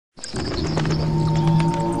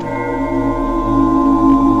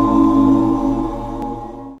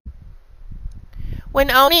When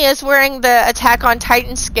Oni is wearing the Attack on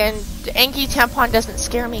Titan skin, the Anki tampon doesn't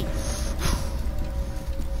scare me.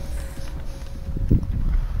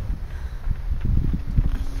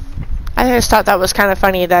 I just thought that was kind of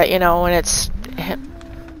funny that, you know, when it's...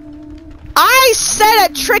 I said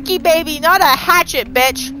a tricky baby, not a hatchet,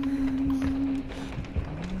 bitch!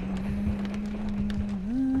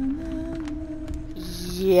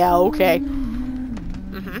 Yeah, okay.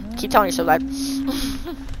 Keep telling you so bad.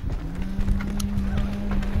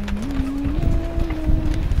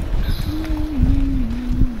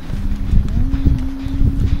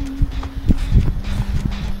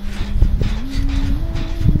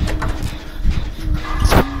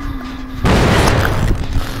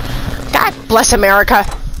 God bless America.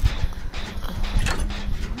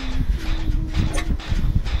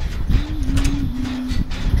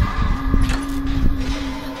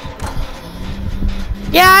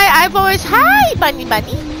 Yeah, I've always... Hi, Bunny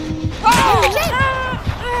Bunny! Hit the gen!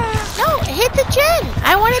 No, hit the gen!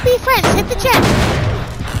 I want to be friends. Hit the gen!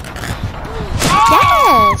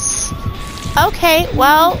 Yes! Okay,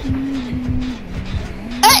 well...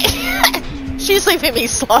 She's leaving me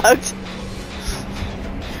slugged.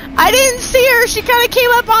 I didn't see her. She kind of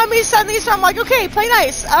came up on me suddenly, so I'm like, okay, play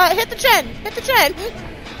nice. Hit the gen. Hit the gen.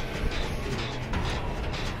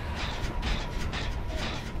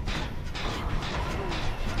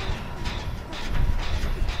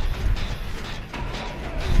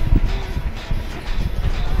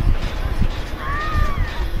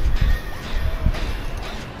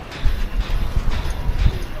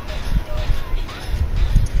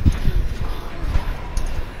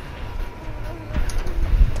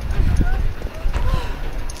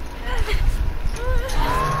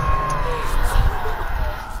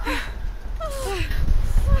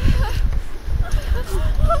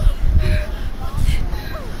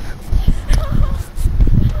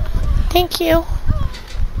 Thank you.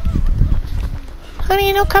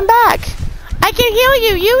 Honey, no, come back. I can heal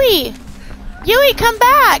you, Yui. Yui, come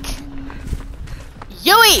back.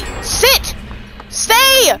 Yui, sit.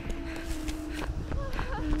 Stay.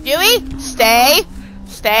 Yui, stay.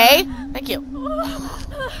 Stay. Thank you.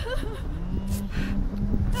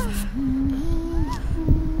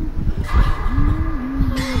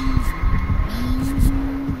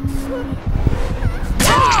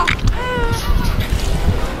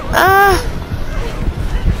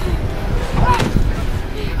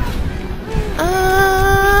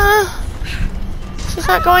 She's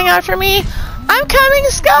not going after me. I'm coming,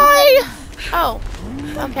 Sky! Oh,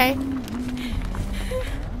 okay.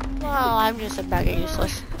 Well, I'm just a bag of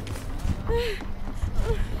useless.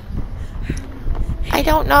 I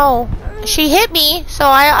don't know. She hit me, so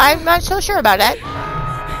I'm not so sure about it.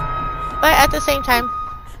 But at the same time...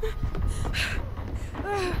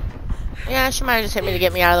 Yeah, she might have just hit me to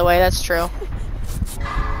get me out of the way, that's true.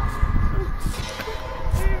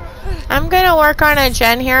 I'm gonna work on a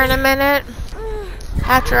gen here in a minute.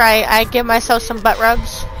 After I give myself some butt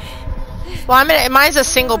rubs. Well, mine's a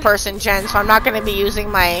single person gen, so I'm not gonna be using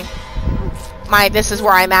my this is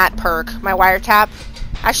where I'm at perk, my wiretap.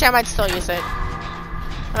 Actually, I might still use it.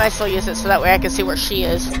 I might still use it so that way I can see where she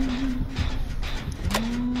is.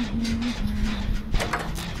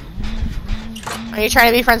 Are you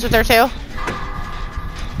trying to be friends with her too?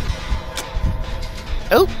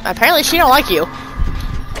 Oh, apparently she don't like you.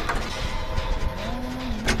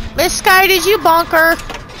 Miss Sky, did you bonk her?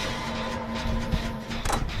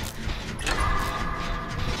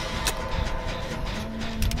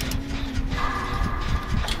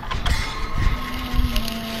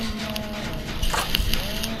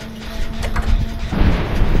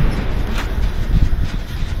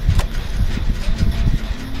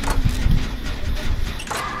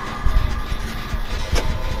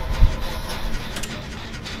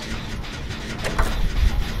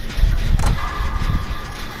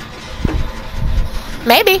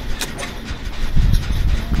 Maybe.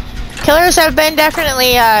 Killers have been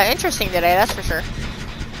definitely interesting today, that's for sure.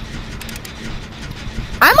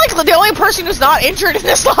 I'm like the only person who's not injured in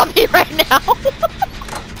this lobby right now.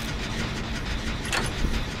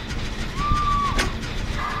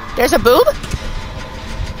 There's a boob?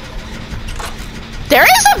 There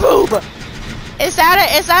is a boob! Is that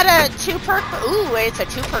a 2-perk? Ooh, it's a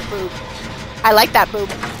 2-perk boob. I like that boob.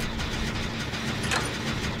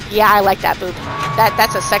 Yeah, I like that boob.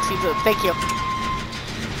 That's a sexy boob. Thank you.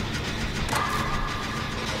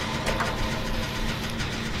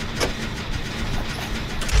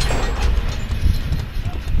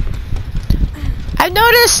 I've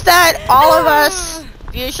noticed that all of us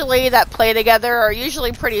usually that play together are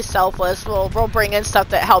usually pretty selfless. We'll bring in stuff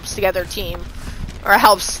that helps together team, or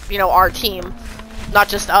helps, you know, our team, not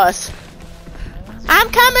just us. I'm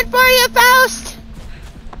coming for you, Faust!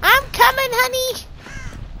 I'm coming, honey!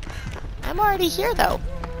 I'm already here, though.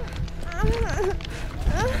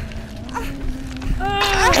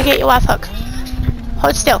 I get you off hook.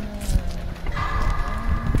 Hold still.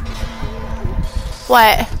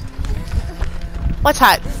 What? What's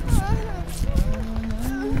hot?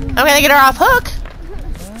 I'm gonna get her off hook.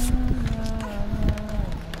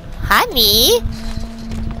 Honey.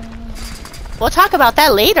 We'll talk about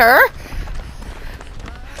that later.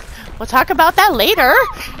 We'll talk about that later.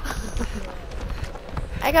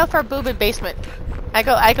 I go for boob in basement. I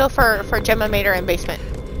go for Gemma Mater in basement.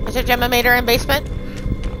 Is there Gemma Mater in basement?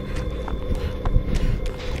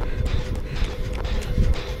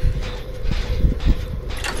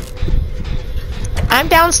 I'm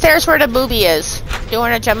downstairs where the booby is,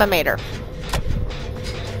 doing a Gemma Mater.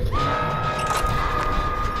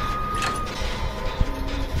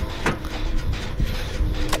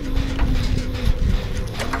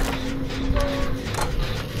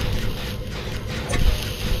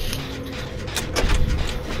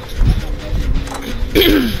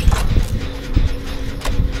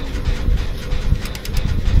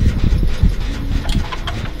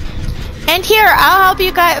 And here, I'll help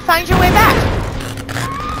you guys find your way back.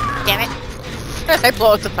 Damn it. I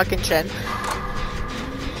blow out the fucking chin.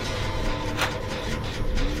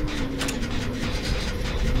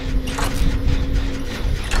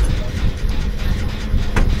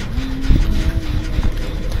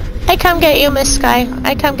 I come get you, Miss Sky.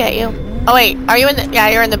 I come get you. Oh wait, are you in the- yeah,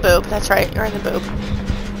 you're in the boob. That's right, you're in the boob.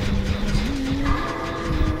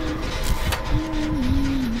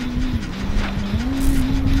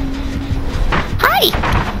 Hi!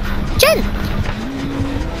 Jen!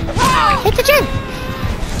 Hit the Jen!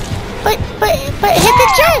 But hit the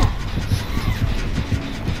Jen!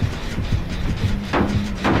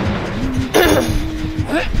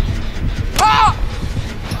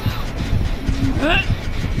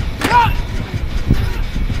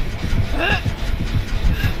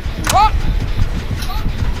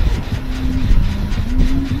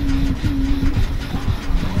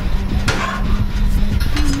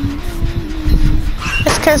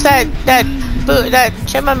 It's because that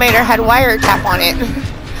Gemma Mater had wiretap on it.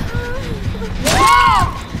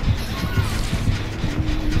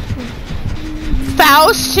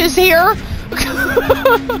 Faust is here.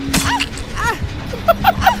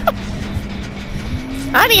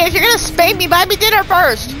 Honey, if you're gonna spank me, buy me dinner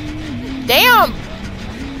first. Damn.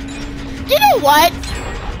 You know what?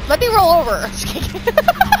 Let me roll over.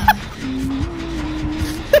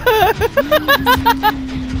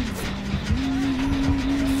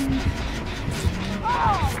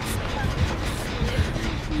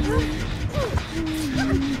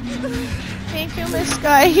 Thank you, Miss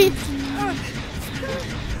Sky.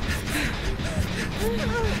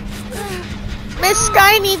 Miss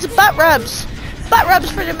Sky needs butt rubs. Butt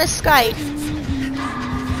rubs for the Miss Sky.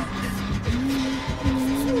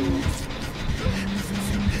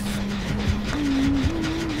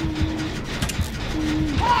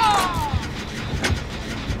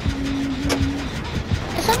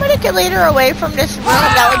 If somebody could lead her away from this room,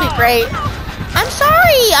 that would be great. I'm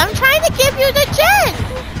sorry. I'm trying to give you the Jen.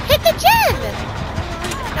 Hit the Jen.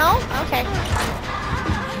 No? Okay.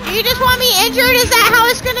 You just want me injured? Is that how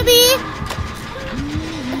it's gonna be?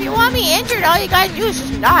 If you want me injured, all you gotta do is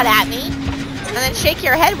just nod at me. And then shake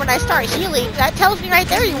your head when I start healing. That tells me right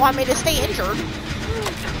there you want me to stay injured.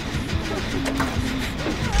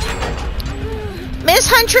 Miss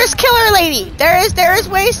Huntress Killer Lady, there is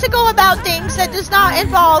ways to go about things that does not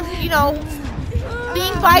involve, you know,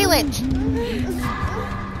 being violent.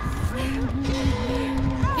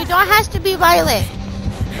 You don't have to be violent.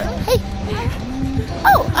 Hey.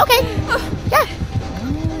 Oh, okay. Yeah.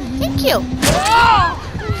 Thank you.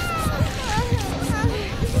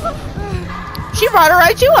 She brought her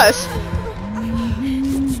right to us.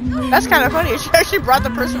 That's kind of funny. She actually brought the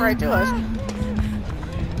person right to us.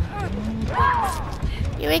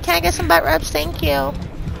 Yui, can I get some butt rubs? Thank you.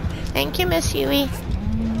 Thank you, Miss Yui.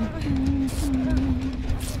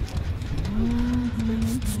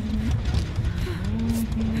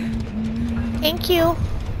 Thank you.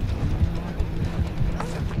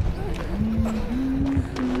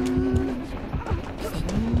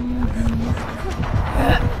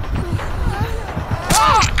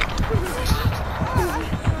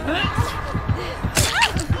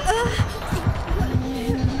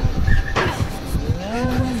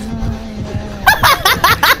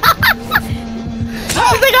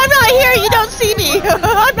 She's like, I'm not here, you don't see me.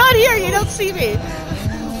 I'm not here, you don't see me.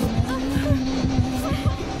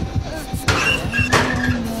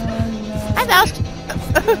 Hi, Faust.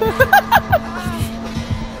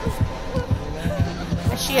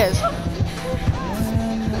 she is.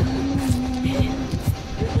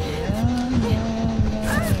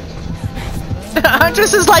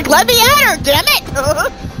 Huntress is like, let me at her, damn it!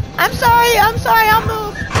 I'm sorry, I'll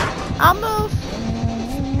move. I'll move.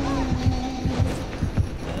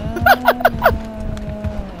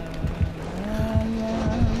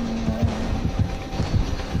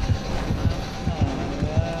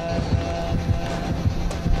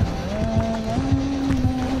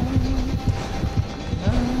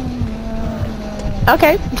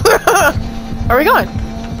 Okay. Where are we going?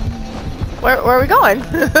 Where are we going?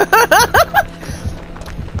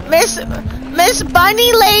 Miss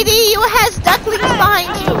Bunny Lady, you has ducklings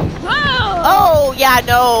behind you. Oh, yeah,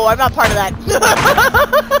 no, I'm not part of that.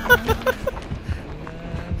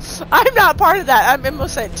 I'm not part of that. I'm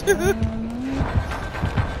innocent.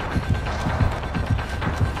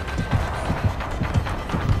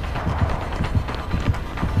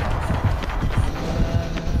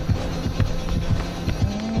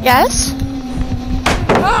 Yes?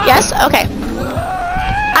 Yes? Okay.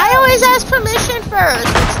 I always ask permission first.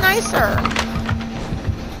 It's nicer.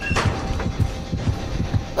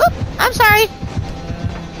 Oop, I'm sorry.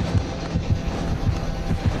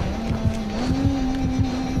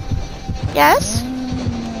 Yes?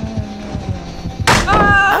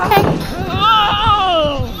 Okay.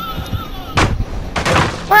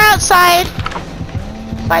 We're outside.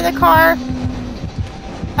 By the car.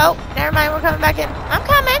 Oh, never mind. We're coming back in. I'm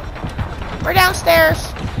coming. We're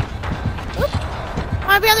downstairs. Oop.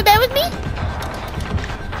 Wanna be on the bed with me?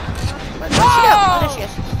 Where'd she go? Oh, there she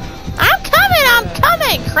is. I'm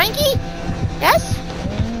coming, Cranky. Yes?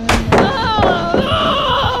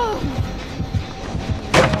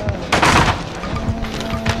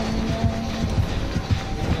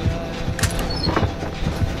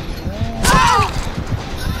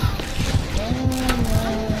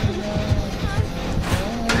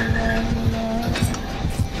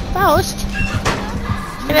 Ghost?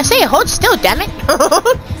 Can I say hold still, damn it?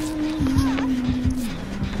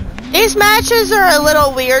 These matches are a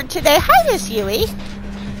little weird today. Hi, Miss Yui.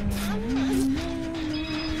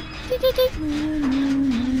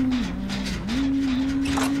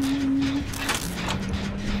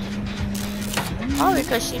 Oh,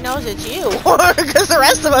 because she knows it's you. Or because the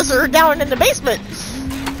rest of us are down in the basement.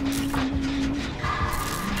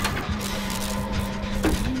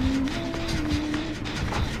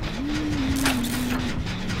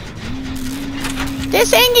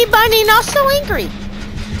 This Angie Bunny not so angry.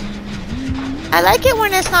 I like it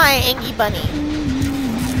when it's not an Angie Bunny.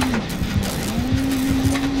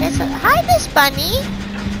 It's a, hi, Miss Bunny.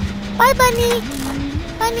 Bye, Bunny.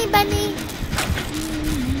 Bunny.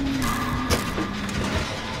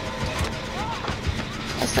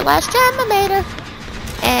 That's the last time I made her.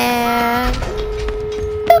 And...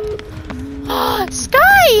 oh,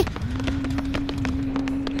 Sky!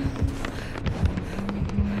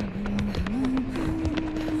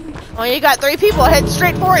 Well, you got 3 people heading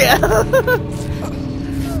straight for you. No?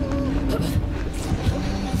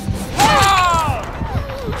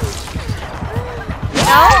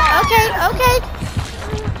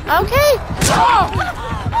 Okay.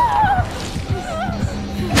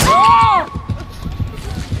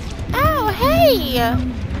 Oh, hey!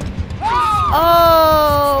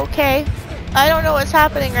 Oh, okay. I don't know what's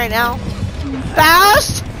happening right now.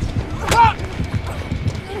 Faust!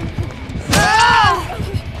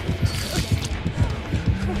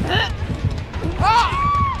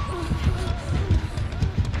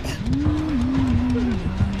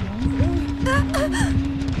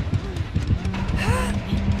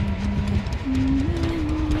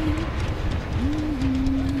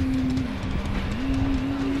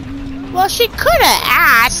 Well, she could have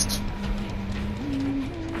asked.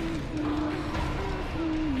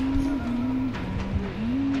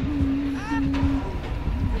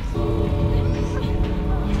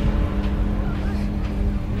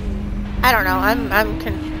 I don't know. I'm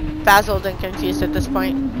baffled and confused at this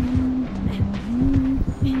point.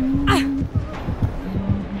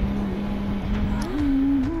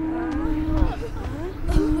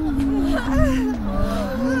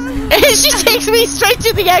 She takes me straight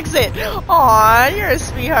to the exit. Aw, you're a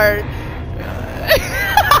sweetheart.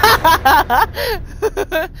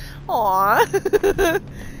 Aw. That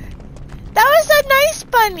was a nice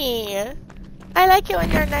bunny. I like it when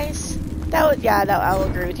they're nice. That was, yeah, I will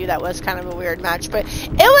agree with you. That was kind of a weird match, but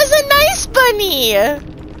it was a nice bunny.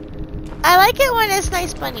 I like it when it's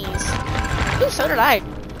nice bunnies. Ooh, so did I.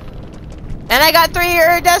 And I got 3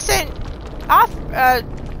 iridescent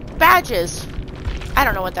badges. I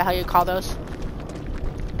don't know what the hell you call those.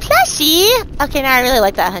 Plushie! Okay, now I really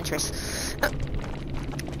like that Huntress.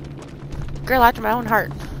 girl after my own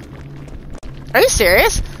heart. Are you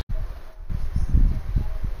serious?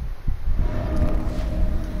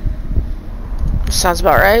 Sounds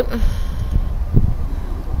about right.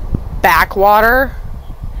 Backwater.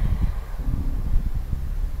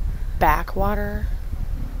 Backwater.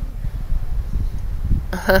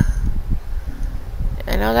 I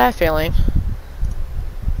know that feeling.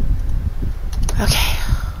 Okay.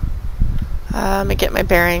 Let me get my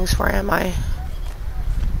bearings. Where am I?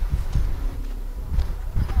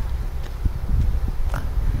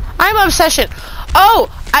 I'm Obsession. Oh,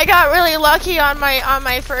 I got really lucky on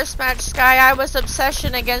my first match, Sky. I was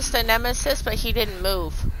Obsession against a Nemesis, but he didn't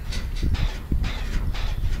move.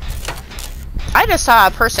 I just saw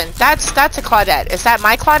a person. That's a Claudette. Is that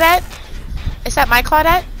my Claudette? Is that my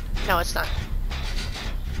Claudette? No, it's not.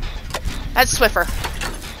 That's Swiffer.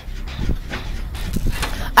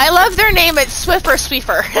 I love their name. It's Swiffer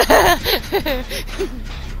Sweefer.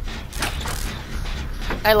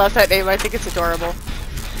 I love that name. I think it's adorable.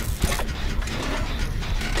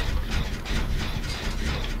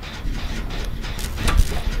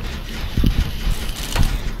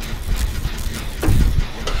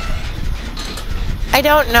 I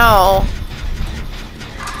don't know.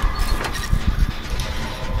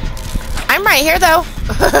 I'm right here, though.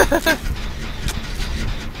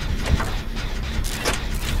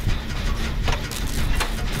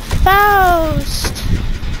 Faust.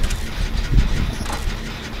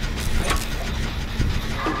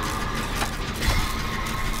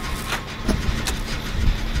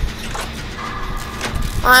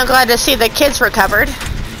 Well, I'm glad to see the kids recovered.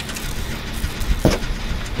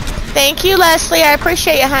 Thank you, Leslie. I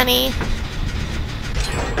appreciate you, honey.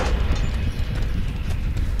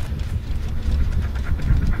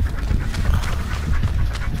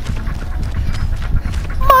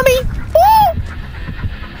 Mommy! Woo!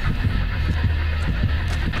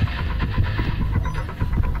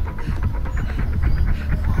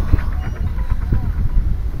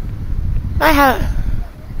 I have...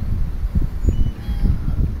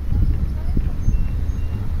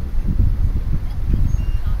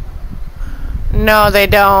 No, they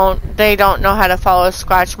don't. They don't know how to follow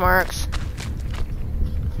scratch marks.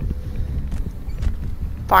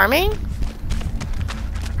 Farming?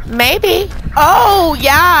 Maybe. Oh,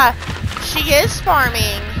 yeah. She is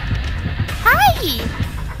farming. Hi.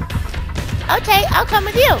 Okay, I'll come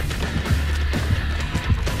with you.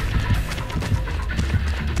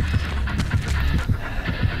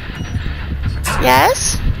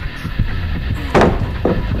 Yes?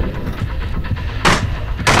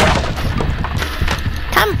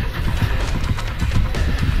 Come.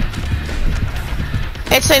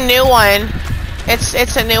 It's a new one.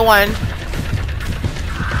 It's a new one.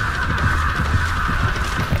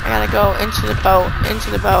 I gotta go into the boat.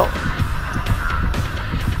 Into the boat.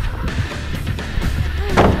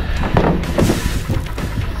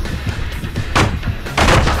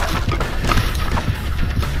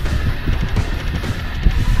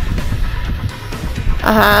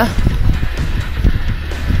 Uh-huh.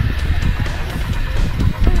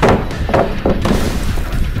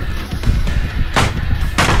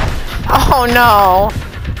 Oh no.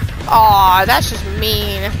 Aw, that's just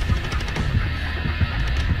mean.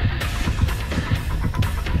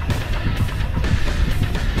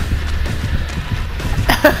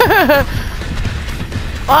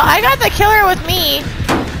 Well, I got the killer with me.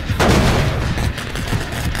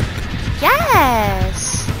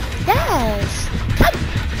 Yes. Yes. Come.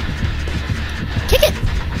 Kick it.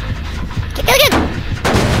 Kick it again.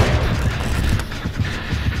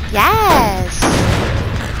 Yes.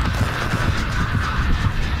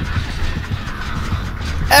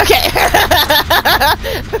 Okay.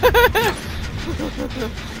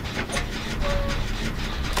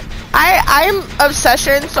 I'm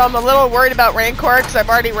Obsession, so I'm a little worried about Rancor because I've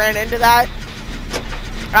already ran into that.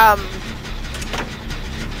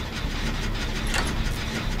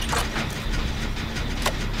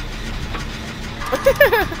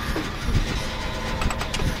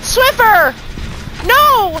 Swiffer!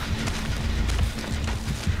 No!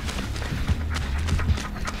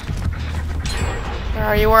 Where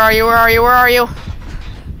are you? Where are you? Where are you? Where are you?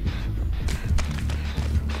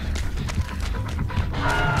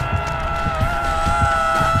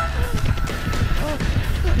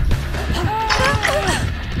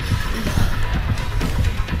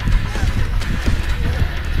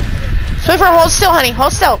 Swiffer, hold still, honey.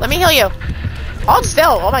 Hold still. Let me heal you. Hold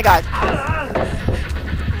still. Oh my god.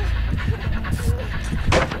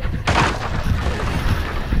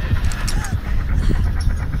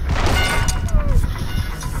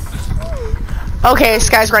 Okay, this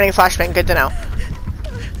guy's running flashbang. Good to know.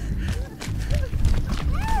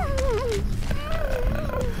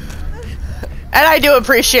 And I do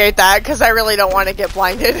appreciate that, because I really don't want to get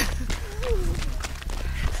blinded.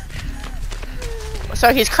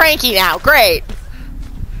 So he's cranky now. Great.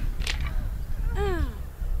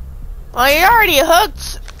 Well, you already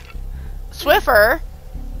hooked Swiffer.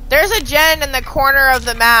 There's a gen in the corner of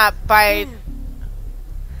the map by...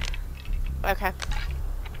 Okay.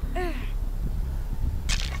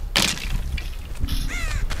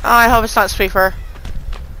 Oh, I hope it's not Swiffer.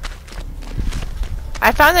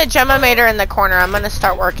 I found the Gemma-mater in the corner. I'm gonna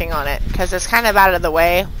start working on it, because it's kind of out of the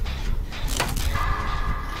way.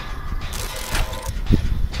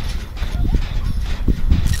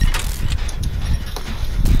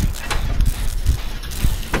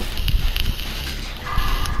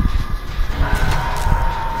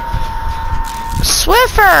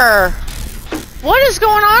 Swiffer! What is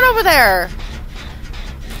going on over there?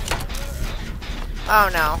 Oh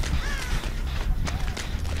no.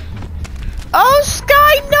 Oh,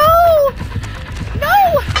 Sky, no!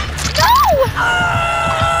 No! No!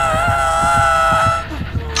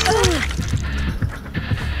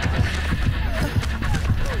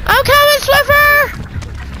 I'm coming, Swiffer!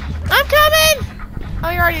 I'm coming! Oh,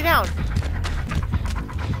 you're already down.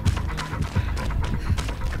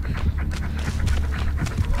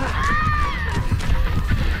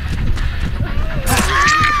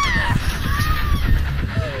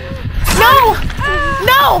 No!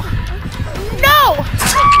 No! No!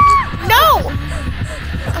 No!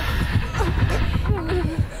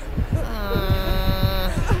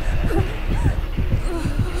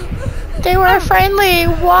 They were friendly.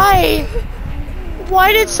 Why?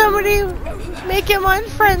 Why did somebody make him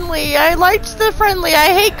unfriendly? I liked the friendly.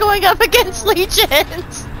 I hate going up against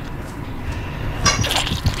legions.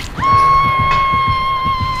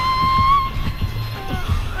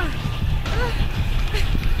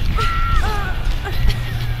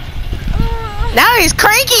 Now he's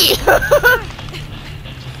cranky!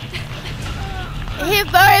 He's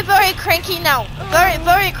very, very cranky now. Very,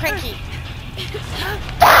 very cranky.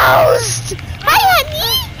 Boost! Hi,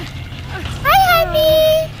 honey! Hi,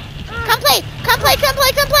 honey! Come play! Come play! Come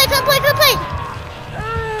play! Come play! Come play! Come play!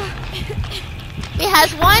 He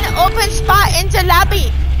has one open spot in the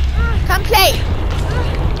lobby. Come play!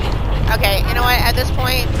 Okay, you know what? At this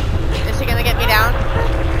point, is he gonna get me down?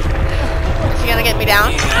 Is he gonna get me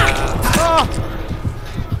down?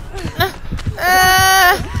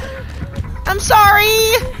 I'm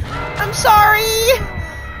sorry. I'm sorry.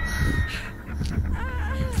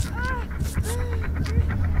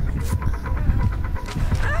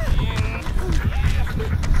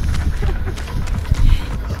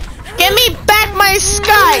 Give me back my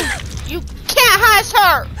Sky. You can't has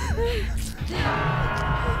her.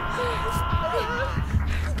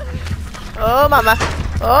 Oh, mama.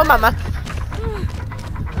 Oh, mama.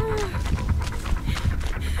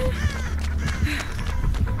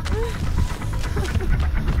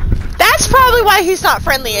 That's probably why he's not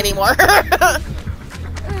friendly anymore. I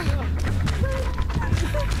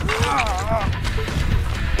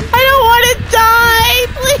don't want to die,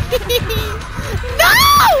 please. No!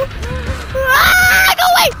 Ah, go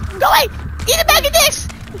away! Go away! Eat a bag of dicks!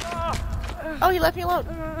 Oh, he left me alone.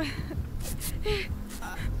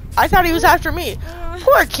 I thought he was after me.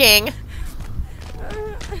 Poor King.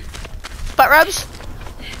 Butt rubs?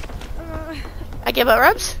 I get butt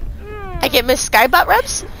rubs? I get Miss Sky butt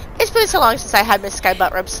rubs? It's been so long since I had Miss Sky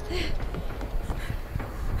butt rubs.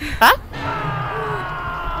 Huh?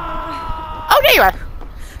 Oh, there you are.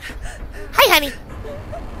 Hi, honey.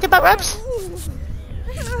 The butt rubs?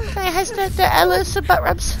 Has the Alice butt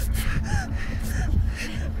rubs?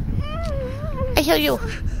 I heal you.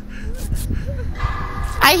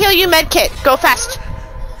 I heal you, medkit. Go fast.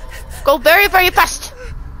 Go very, very fast.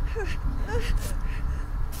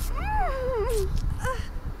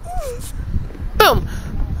 Boom.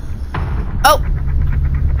 Oh.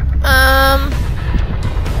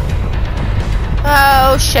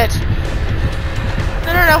 Oh, shit.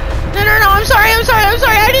 No, no, no. No, no, no. I'm sorry. I'm sorry. I'm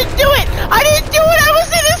sorry. I didn't do it. I didn't do it. I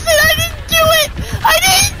was innocent. I didn't do it. I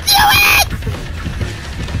didn't do it.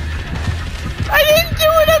 I didn't do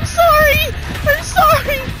it. I'm sorry. I'm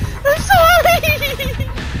sorry. I'm sorry.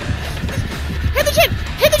 Hit the chin.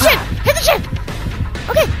 Hit the chin. Hit the chin.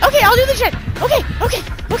 Okay. Okay. I'll do the chin. Okay. Okay.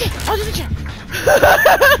 Okay. I'll do the chin.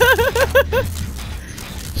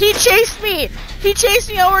 He chased me. He chased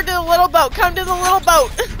me over to the little boat. Come to the little boat.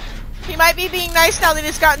 He might be being nice now that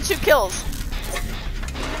he's gotten 2 kills.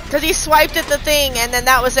 Because he swiped at the thing and then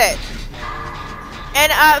that was it.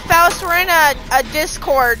 And Faust, we're in a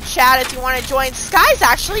Discord chat if you want to join. Sky's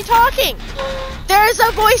actually talking. There's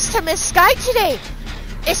a voice to Miss Sky today.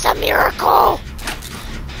 It's a miracle.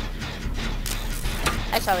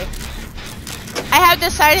 Hi, Sully. I have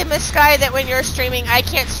decided, Miss Sky, that when you're streaming, I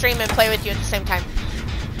can't stream and play with you at the same time.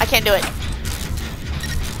 I can't do it.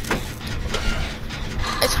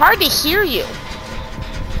 It's hard to hear you.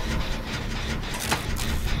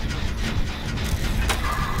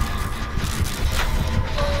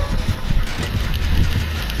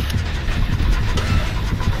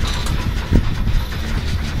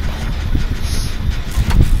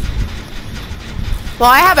 Well,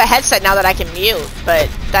 I have a headset now that I can mute, but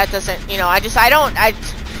that doesn't, you know, I'm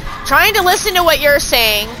trying to listen to what you're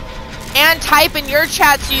saying and type in your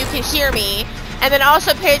chat so you can hear me, and then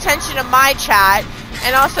also pay attention to my chat,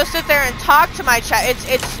 and also sit there and talk to my chat.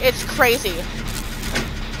 It's crazy.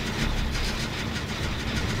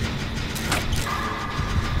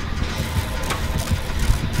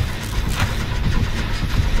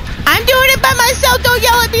 I'm doing it by myself. Don't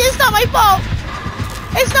yell at me. It's not my fault.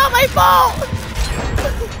 It's not my fault.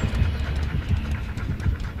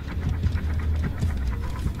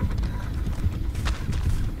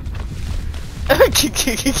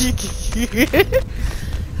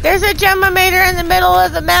 There's a Gemma-mater in the middle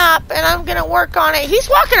of the map, and I'm gonna work on it. He's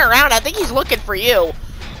walking around. I think he's looking for you.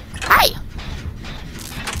 Hi.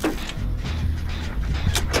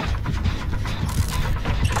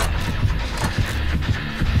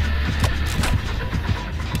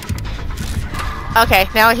 Okay,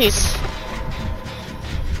 now he's...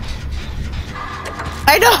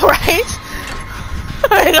 I know, right?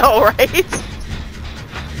 I know, right?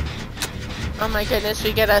 Oh my goodness,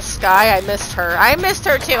 we get a Sky. I missed her. I missed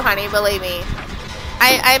her too, honey, believe me.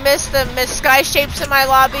 I missed the Miss Sky shapes in my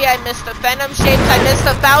lobby. I missed the Venom shapes. I missed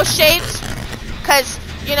the Faust shapes. Because,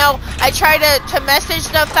 you know, I try to message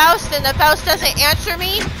the Faust and the Faust doesn't answer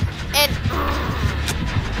me. And...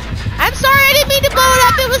 I'm sorry, I didn't mean to blow it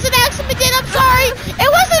up. It was an accident. I'm sorry. It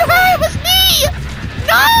wasn't her, it was me.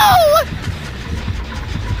 No!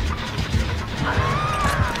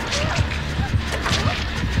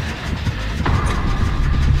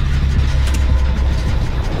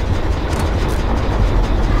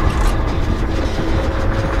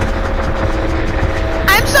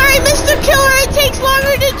 I'm sorry, Mr. Killer. It takes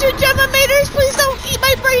longer to do Gemma-maters. Please don't eat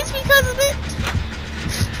my brains because of it.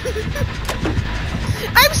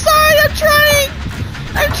 I'm sorry, I'm trying!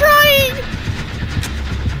 I'm trying!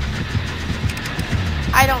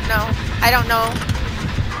 I don't know. I don't know.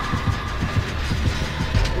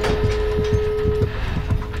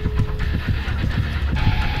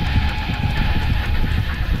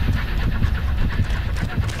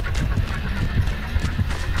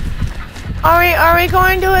 Are we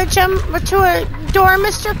going to a door,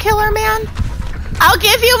 Mr. Killer Man? I'll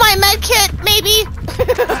give you my med kit, maybe.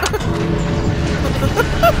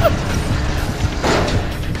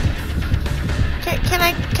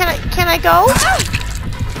 Can I go?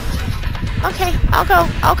 Okay, I'll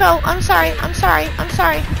go. I'm sorry.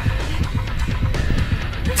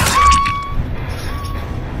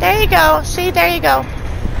 There you go. See, there you go.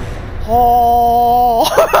 Oh.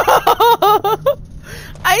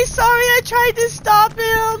 I'm sorry, I tried to